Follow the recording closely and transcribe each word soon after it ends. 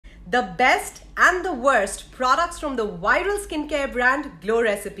The best and the worst products from the viral skincare brand Glow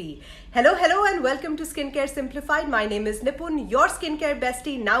Recipe. Hello and welcome to Skincare Simplified. My name is Nipun, your skincare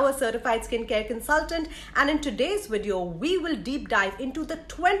bestie, now a certified skincare consultant. And in today's video, we will deep dive into the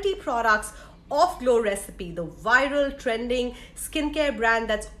 20 products of Glow Recipe, the viral trending skincare brand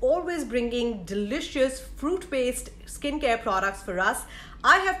that's always bringing delicious fruit-based skincare products for us.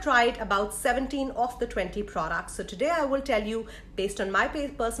 I have tried about 17 of the 20 products. So today I will tell you, based on my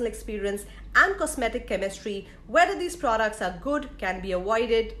personal experience and cosmetic chemistry, whether these products are good, can be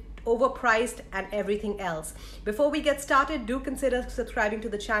avoided, overpriced, and everything else. Before we get started, do consider subscribing to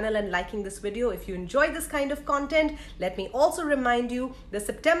the channel and liking this video if you enjoy this kind of content. Let me also remind you, the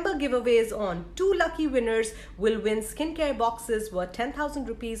September giveaway is on. 2 lucky winners will win skincare boxes worth 10,000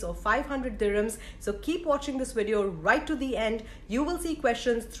 rupees or 500 dirhams. So keep watching this video right to the end. You will see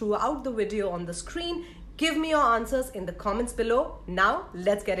questions throughout the video on the screen. Give me your answers in the comments below. Now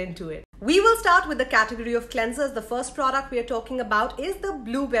let's get into it. We will start with the category of cleansers. The first product we are talking about is the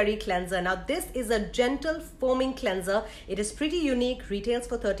Blueberry Cleanser. Now this is a gentle foaming cleanser. It is pretty unique, retails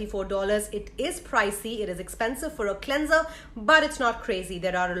for $34. It is pricey, it is expensive for a cleanser, but it's not crazy.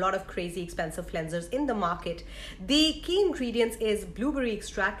 There are a lot of crazy expensive cleansers in the market. The key ingredients is blueberry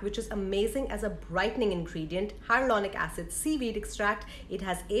extract, which is amazing as a brightening ingredient, hyaluronic acid, seaweed extract. It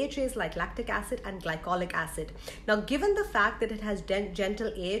has AHAs like lactic acid and glycolic acid. Now given the fact that it has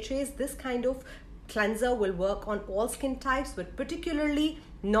gentle AHAs, this kind of cleanser will work on all skin types, but particularly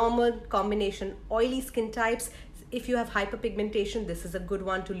normal, combination, oily skin types. If you have hyperpigmentation, this is a good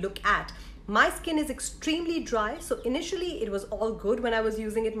one to look at. My skin is extremely dry, so initially it was all good when I was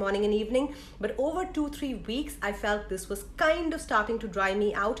using it morning and evening, but over 2-3 weeks I felt this was kind of starting to dry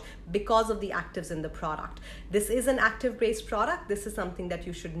me out because of the actives in the product. This is an active based product. This is something that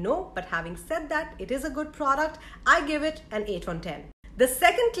you should know, but having said that, it is a good product. I give it an 8 on 10. The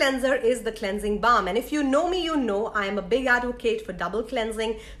second cleanser is the cleansing balm, and if you know me, you know I am a big advocate for double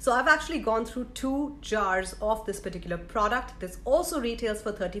cleansing. So I've actually gone through 2 jars of this particular product. This also retails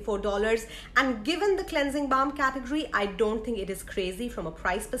for $34, and given the cleansing balm category, I don't think it is crazy from a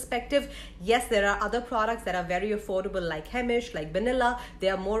price perspective. Yes, there are other products that are very affordable like Hemish, like Vanilla. They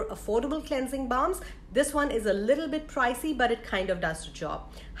are more affordable cleansing balms. This one is a little bit pricey, but it kind of does the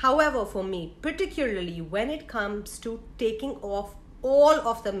job. However, for me, particularly when it comes to taking off all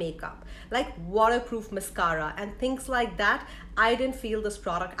of the makeup, like waterproof mascara and things like that, I didn't feel this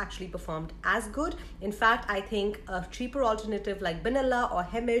product actually performed as good. In fact, I think a cheaper alternative like Vanilla or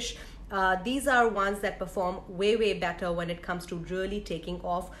Hemish, these are ones that perform way better when it comes to really taking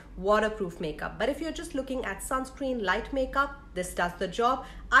off waterproof makeup. But if you're just looking at sunscreen light makeup, this does the job.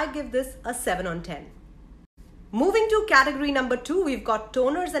 I give this a 7 on 10. Moving to category number 2, we've got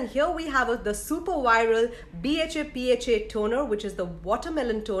toners, and here we have the super viral BHA toner, which is the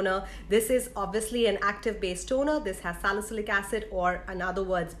watermelon toner. This is obviously an active based toner. This has salicylic acid, or in other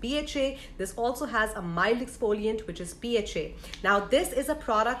words BHA. This also has a mild exfoliant, which is PHA. Now this is a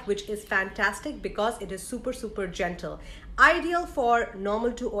product which is fantastic because it is super gentle. Ideal for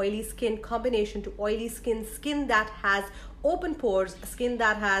normal to oily skin, combination to oily skin, skin that has open pores, skin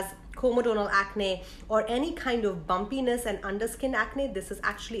that has comedonal acne, or any kind of bumpiness and underskin acne. This is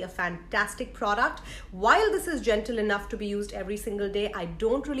actually a fantastic product. While this is gentle enough to be used every single day, I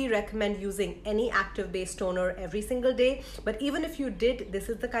don't really recommend using any active based toner every single day. But even if you did, this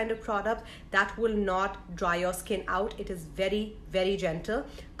is the kind of product that will not dry your skin out. It is very gentle.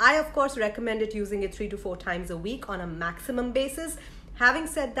 I of course recommend using it 3 to 4 times a week on a maximum basis. Having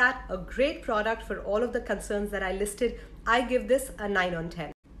said that, a great product for all of the concerns that I listed. I give this a 9 on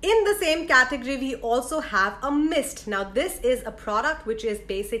 10. In the same category, we also have a mist. Now this is a product which is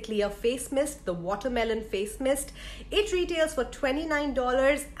basically a face mist, the watermelon face mist. It retails for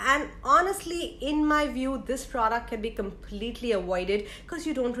 $29, and honestly, in my view, this product can be completely avoided because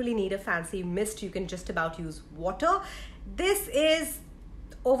you don't really need a fancy mist. You can just about use water. This is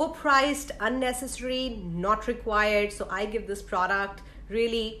overpriced, unnecessary, not required. So I give this product,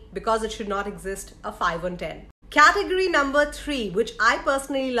 really, because it should not exist, a 5 on 10. Category number 3, which I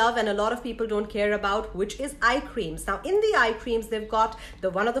personally love and a lot of people don't care about, which is eye creams. Now in the eye creams, they've got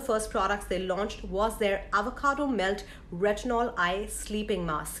one of the first products they launched was their Avocado Melt Retinol Eye Sleeping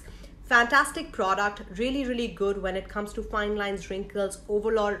Mask. Fantastic product, really good when it comes to fine lines, wrinkles,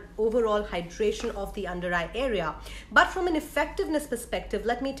 overall hydration of the under eye area. But from an effectiveness perspective,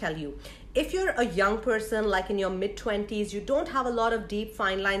 let me tell you, if you're a young person like in your mid-20s, you don't have a lot of deep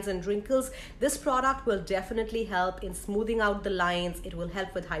fine lines and wrinkles, this product will definitely help in smoothing out the lines. It will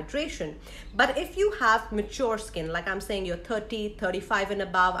help with hydration. But if you have mature skin, like I'm saying, you're 30, 35 and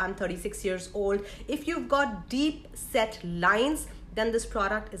above, I'm 36 years old, if you've got deep set lines, then this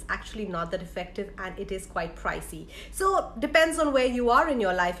product is actually not that effective and it is quite pricey. So depends on where you are in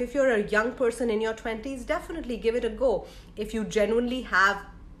your life. If you're a young person in your 20s, definitely give it a go. If you genuinely have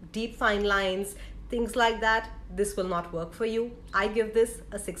deep fine lines, things like that, this will not work for you. I give this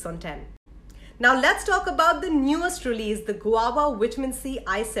a 6 on 10. Now let's talk about the newest release, the Guava Vitamin C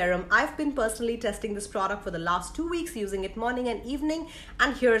Eye Serum. I've been personally testing this product for the last 2 weeks, using it morning and evening,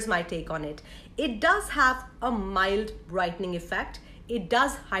 and here's my take on it. It does have a mild brightening effect. It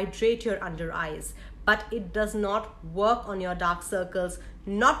does hydrate your under eyes, but it does not work on your dark circles,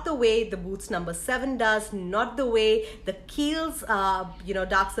 not the way the Boots number 7 does, not the way the Kiehl's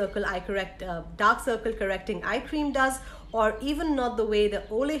dark circle correcting eye cream does, or even not the way the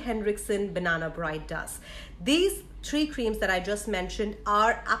Ole Henriksen Banana Bright does. These 3 creams that I just mentioned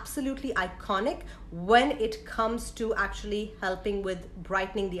are absolutely iconic when it comes to actually helping with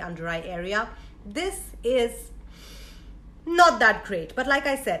brightening the under eye area. This is not that great, but like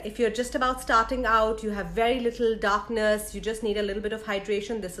I said, if you're just about starting out, you have very little darkness, you just need a little bit of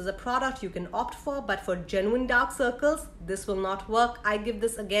hydration, this is a product you can opt for. But for genuine dark circles, this will not work. I give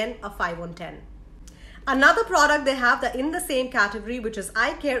this again a 5 on 10. Another product they have that in the same category, which is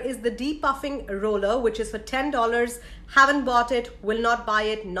eye care, is the depuffing roller, which is for $10. Haven't bought it, will not buy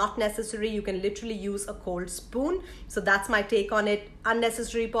it, not necessary. You can literally use a cold spoon. So that's my take on it.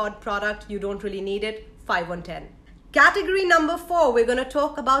 Unnecessary product, you don't really need it. 5 on 10. Category number 4, we're going to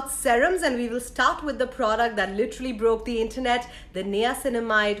talk about serums, and we will start with the product that literally broke the internet, the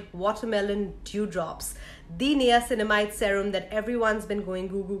Niacinamide Watermelon Dewdrops. The niacinamide serum that everyone's been going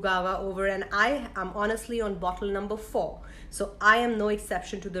goo goo gaga over, and I am honestly on bottle number 4. So I am no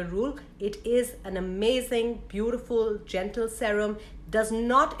exception to the rule. It is an amazing, beautiful, gentle serum. Does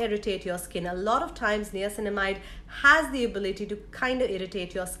not irritate your skin. A lot of times niacinamide has the ability to kind of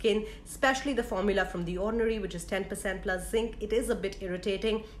irritate your skin, especially the formula from The Ordinary, which is 10% plus zinc. It is a bit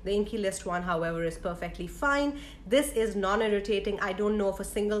irritating. The Inky List one, however, is perfectly fine. This is non-irritating. I don't know of a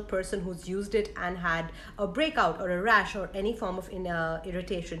single person who's used it and had a breakout or a rash or any form of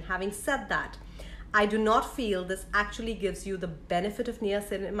irritation. Having said that, I do not feel this actually gives you the benefit of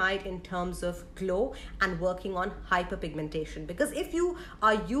niacinamide in terms of glow and working on hyperpigmentation. Because if you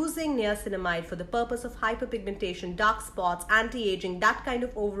are using niacinamide for the purpose of hyperpigmentation, dark spots, anti-aging, that kind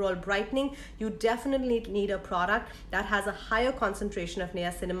of overall brightening, you definitely need a product that has a higher concentration of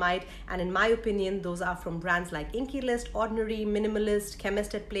niacinamide. And in my opinion, those are from brands like Inky List, Ordinary, Minimalist,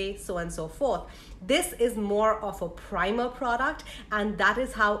 Chemist at Play, so on and so forth. This is more of a primer product, and that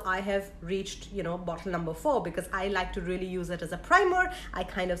is how I have reached, bottle number 4, because I like to really use it as a primer. I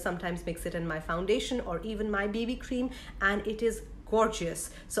kind of sometimes mix it in my foundation or even my BB cream, and it is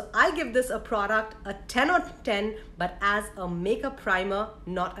gorgeous. So I give this a product a 10 on 10, but as a makeup primer,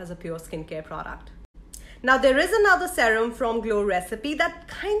 not as a pure skincare product. Now there is another serum from Glow Recipe that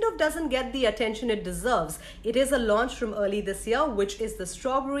kind of doesn't get the attention it deserves. It is a launch from early this year, which is the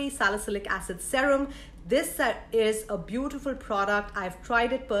Strawberry Salicylic Acid Serum. This is a beautiful product. I've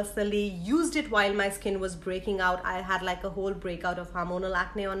tried it personally, used it while my skin was breaking out. I had like a whole breakout of hormonal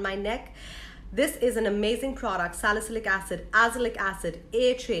acne on my neck. This is an amazing product. Salicylic acid, azelaic acid,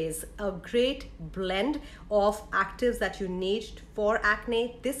 AHAs, a great blend of actives that you need for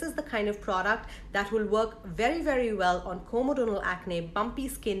acne. This is the kind of product that will work very, very well on comedonal acne, bumpy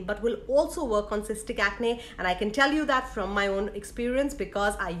skin, but will also work on cystic acne. And I can tell you that from my own experience,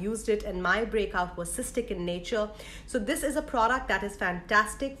 because I used it and my breakout was cystic in nature. So this is a product that is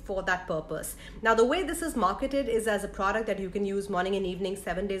fantastic for that purpose. Now the way this is marketed is as a product that you can use morning and evening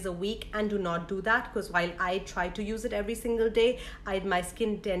 7 days a week, and do not do that, because while I try to use it every single day, my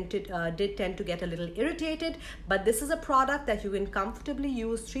skin did tend to get a little irritated. But this is a product that you can comfortably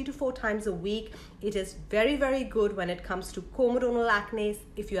use 3 to 4 times a week. It is very, very good when it comes to comedonal acne.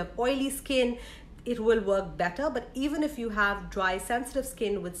 If you have oily skin, it will work better. But even if you have dry, sensitive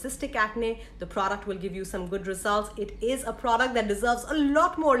skin with cystic acne, the product will give you some good results. It is a product that deserves a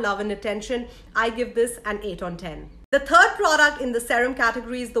lot more love and attention. I give this an 8 on 10. The third product in the serum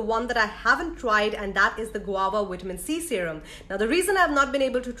category is the one that I haven't tried, and that is the Guava Vitamin C Serum. Now the reason I've not been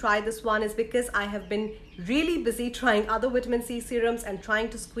able to try this one is because I have been really busy trying other vitamin C serums, and trying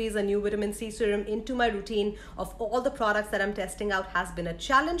to squeeze a new vitamin C serum into my routine of all the products that I'm testing out has been a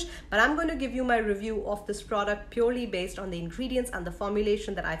challenge. But I'm going to give you my review of this product purely based on the ingredients and the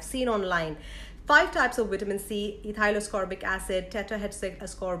formulation that I've seen online. 5 types of vitamin C, ethyl ascorbic acid,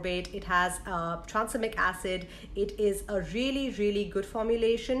 tetrahexylascorbate, it has tranexamic acid. It is a really, really good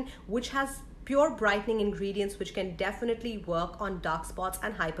formulation which has pure brightening ingredients which can definitely work on dark spots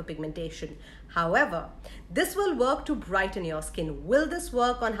and hyperpigmentation. However, this will work to brighten your skin. Will this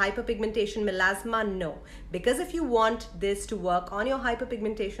work on hyperpigmentation, melasma? No. Because if you want this to work on your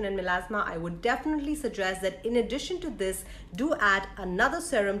hyperpigmentation and melasma, I would definitely suggest that in addition to this, do add another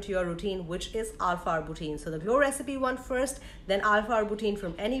serum to your routine, which is alpha-arbutin. So the Glow Recipe one first, then alpha-arbutin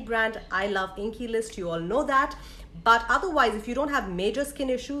from any brand. I love Inky List, you all know that. But otherwise, if you don't have major skin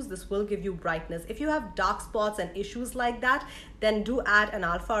issues, this will give you brightness. If you have dark spots and issues like that, then do add an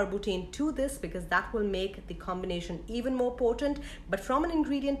alpha-arbutin to this, because that will make the combination even more potent. But from an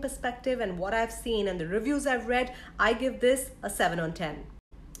ingredient perspective and what I've seen and the reviews I've read, I give this a 7 on 10.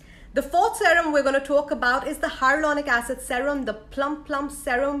 The fourth serum we're going to talk about is the hyaluronic acid serum, the Plump Plump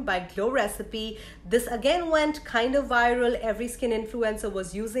Serum by Glow Recipe. This again went kind of viral. Every skin influencer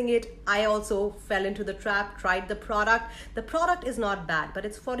was using it. I also fell into the trap, tried the product. The product is not bad, but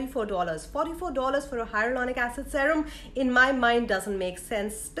it's $44. $44 for a hyaluronic acid serum, in my mind, doesn't make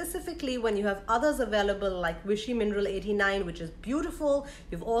sense, specifically when you have others available like Vichy Mineral 89, which is beautiful.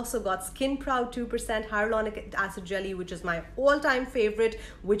 You've also got Skin Proud 2% hyaluronic acid jelly, which is my all-time favorite,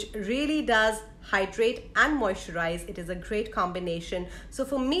 which really does hydrate and moisturize. It is a great combination. So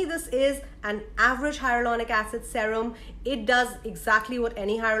for me, this is an average hyaluronic acid serum. It does exactly what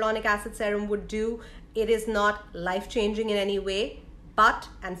any hyaluronic acid serum would do. It is not life-changing in any way, but,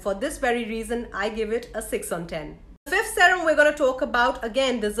 and for this very reason, I give it a 6 on 10. The fifth serum we're going to talk about,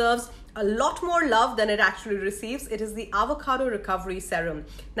 again, deserves a lot more love than it actually receives. It is the Avocado Recovery Serum.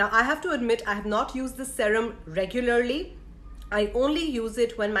 Now, I have to admit, I have not used this serum regularly. I only use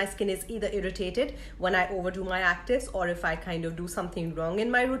it when my skin is either irritated, when I overdo my actives, or if I kind of do something wrong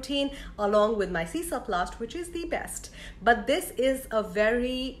in my routine, along with my Cicaplast, which is the best. But this is a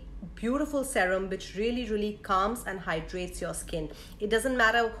very beautiful serum which really calms and hydrates your skin. It doesn't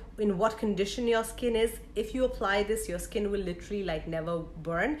matter in what condition your skin is. If you apply this, your skin will literally like never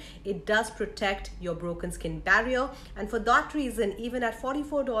burn. It does protect your broken skin barrier, and for that reason, even at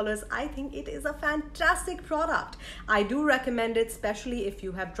 $44, I think it is a fantastic product. I do recommend it, especially if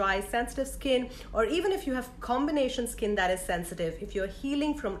you have dry, sensitive skin, or even if you have combination skin that is sensitive. If you're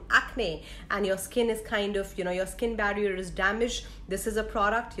healing from acne and your skin is kind of, your skin barrier is damaged, this is a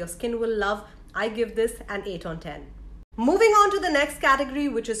product your skin will love. I give this an 8 on 10. Moving on to the next category,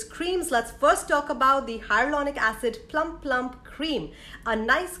 which is creams. Let's first talk about the Hyaluronic Acid Plump Plump Cream. A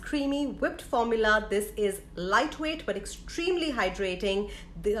nice creamy whipped formula. This is lightweight but extremely hydrating.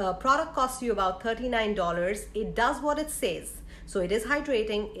 The product costs you about $39. It does what it says. So it is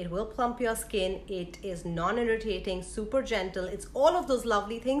hydrating, it will plump your skin, it is non-irritating, super gentle, it's all of those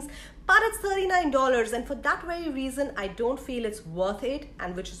lovely things, but it's $39, and for that very reason, I don't feel it's worth it,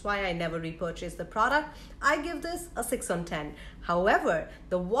 and which is why I never repurchase the product. I give this a 6 on 10. However,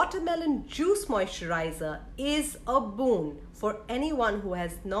 the Watermelon Juice Moisturizer is a boon for anyone who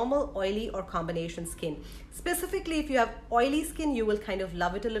has normal, oily, or combination skin. Specifically, if you have oily skin, you will kind of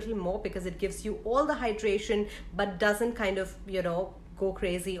love it a little more because it gives you all the hydration but doesn't kind of, go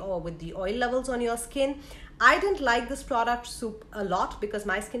crazy or with the oil levels on your skin. I didn't like this product a lot because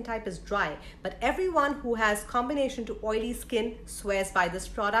my skin type is dry, but everyone who has combination to oily skin swears by this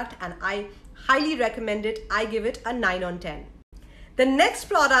product, and I highly recommend it. I give it a 9 on 10. The next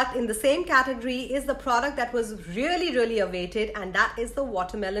product in the same category is the product that was really awaited, and that is the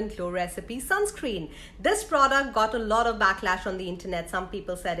Watermelon Glow Recipe Sunscreen. This product got a lot of backlash on the internet. Some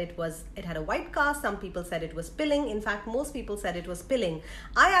people said it had a white cast, some people said it was pilling. In fact, most people said it was pilling.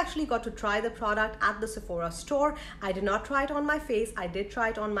 I actually got to try the product at the Sephora store. I did not try it on my face. I did try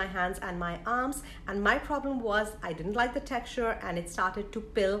it on my hands and my arms, and my problem was I didn't like the texture and it started to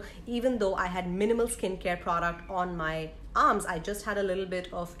pill, even though I had minimal skincare product on my arms. I just had a little bit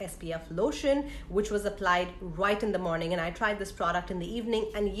of SPF lotion which was applied right in the morning, and I tried this product in the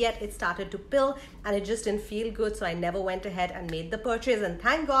evening, and yet it started to pill and it just didn't feel good, so I never went ahead and made the purchase. And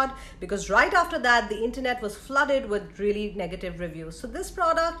thank God, because right after that the internet was flooded with really negative reviews. So this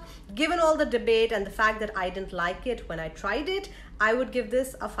product, given all the debate and the fact that I didn't like it when I tried it, I would give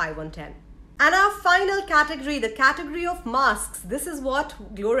this a 5 on 10. And our final category, the category of masks. This is what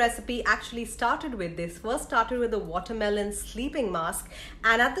Glow Recipe actually started with. They first started with the watermelon sleeping mask.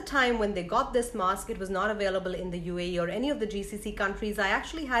 And at the time when they got this mask, it was not available in the UAE or any of the GCC countries. I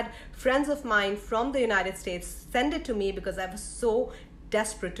actually had friends of mine from the United States send it to me because I was so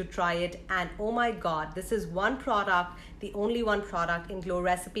desperate to try it. And oh my God, this is one product, the only one product in Glow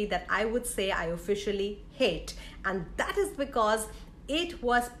Recipe that I would say I officially hate. And that is because it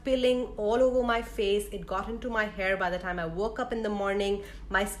was pilling all over my face. It got into my hair by the time I woke up in the morning.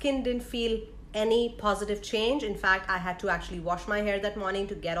 My skin didn't feel any positive change. In fact, I had to actually wash my hair that morning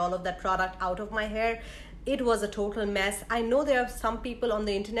to get all of that product out of my hair. It was a total mess. I know there are some people on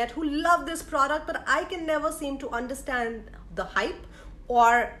the internet who love this product, but I can never seem to understand the hype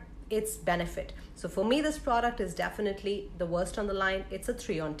or its benefit. So for me, this product is definitely the worst on the line. It's a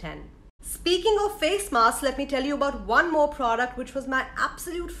 3 on 10. Speaking of face masks, let me tell you about one more product which was my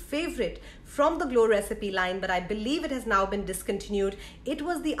absolute favorite from the Glow Recipe line, but I believe it has now been discontinued. It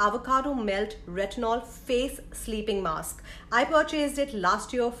was the Avocado Melt Retinol Face Sleeping Mask. I purchased it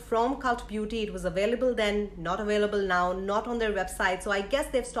last year from Cult Beauty. It was available then, not available now, not on their website. So I guess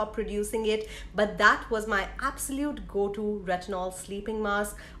they've stopped producing it, but that was my absolute go-to retinol sleeping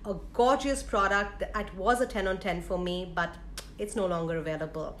mask. A gorgeous product. That was a 10 on 10 for me, but it's no longer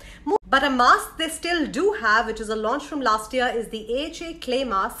available. But a mask they still do have, which is a launch from last year, is the AHA Clay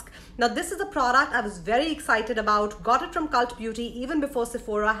Mask. Now this is a product I was very excited about. Got it from Cult Beauty even before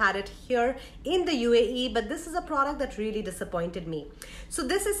Sephora had it here in the UAE, but this is a product that really disappointed me. So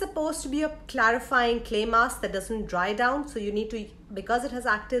this is supposed to be a clarifying clay mask that doesn't dry down. So you need to, because it has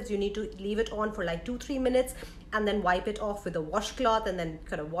actives, you need to leave it on for like 2-3 minutes and then wipe it off with a washcloth and then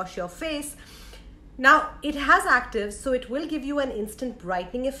kind of wash your face. Now, it has actives, so it will give you an instant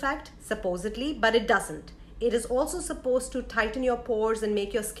brightening effect, supposedly, but it doesn't. It is also supposed to tighten your pores and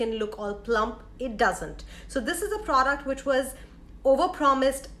make your skin look all plump. It doesn't. So this is a product which was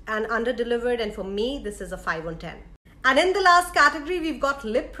overpromised and underdelivered, and for me, this is a 5 on 10. And in the last category, we've got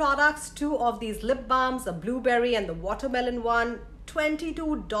lip products, 2 of these lip balms, a blueberry and the watermelon one,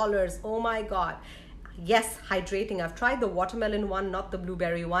 $22. Oh my God. Yes, hydrating. I've tried the watermelon one, not the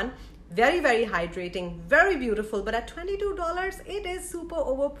blueberry one. Very, very hydrating, very beautiful, but at $22, it is super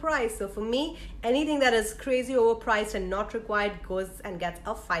overpriced. So for me, anything that is crazy overpriced and not required goes and gets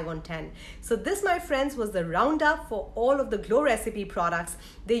a 5 on 10. So this, my friends, was the roundup for all of the Glow Recipe products.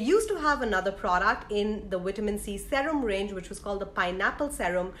 They used to have another product in the vitamin C serum range, which was called the Pineapple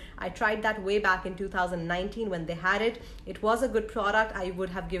Serum. I tried that way back in 2019 when they had it. It was a good product. I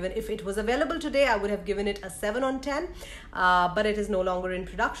would have given, if it was available today, I would have given it a 7 on 10, but it is no longer in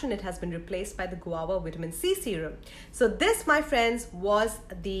production. It has been replaced by the Guava Vitamin C Serum. So this, my friends, was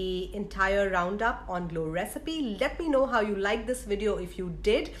the entire roundup on Glow Recipe. Let me know how you liked this video. If you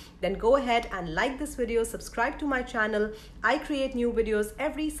did, then go ahead and like this video, subscribe to my channel. I create new videos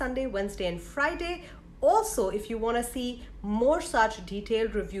every Sunday, Wednesday, and Friday. Also, if you want to see more such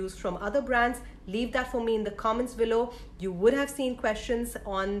detailed reviews from other brands, leave that for me in the comments below. You would have seen questions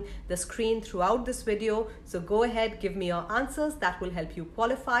on the screen throughout this video, so go ahead, give me your answers. That will help you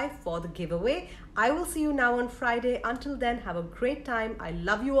qualify for the giveaway. I will see you now on Friday. Until then, have a great time. I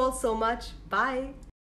love you all so much. Bye.